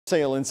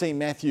Sale in St.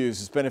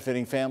 Matthews is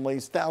benefiting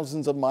families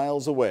thousands of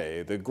miles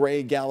away. The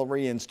Gray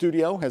Gallery and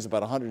Studio has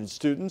about 100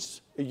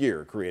 students a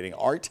year creating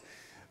art.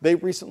 They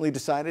recently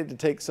decided to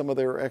take some of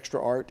their extra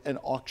art and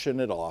auction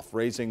it off,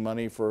 raising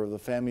money for the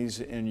families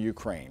in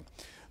Ukraine.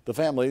 The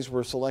families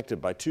were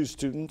selected by 2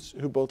 students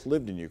who both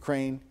lived in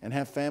Ukraine and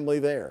have family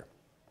there.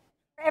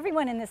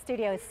 Everyone in the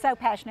studio is so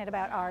passionate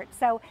about art.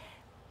 So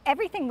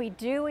everything we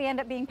do, we end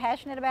up being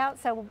passionate about.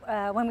 So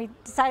when we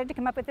decided to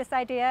come up with this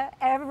idea,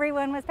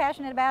 everyone was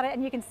passionate about it.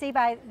 And you can see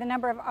by the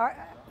number of art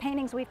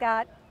paintings we've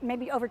got,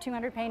 maybe over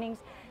 200 paintings,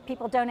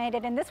 people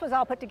donated. And this was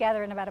all put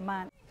together in about a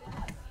month.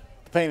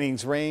 The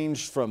paintings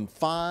ranged from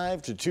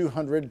 $5 to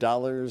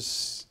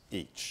 $200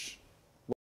 each.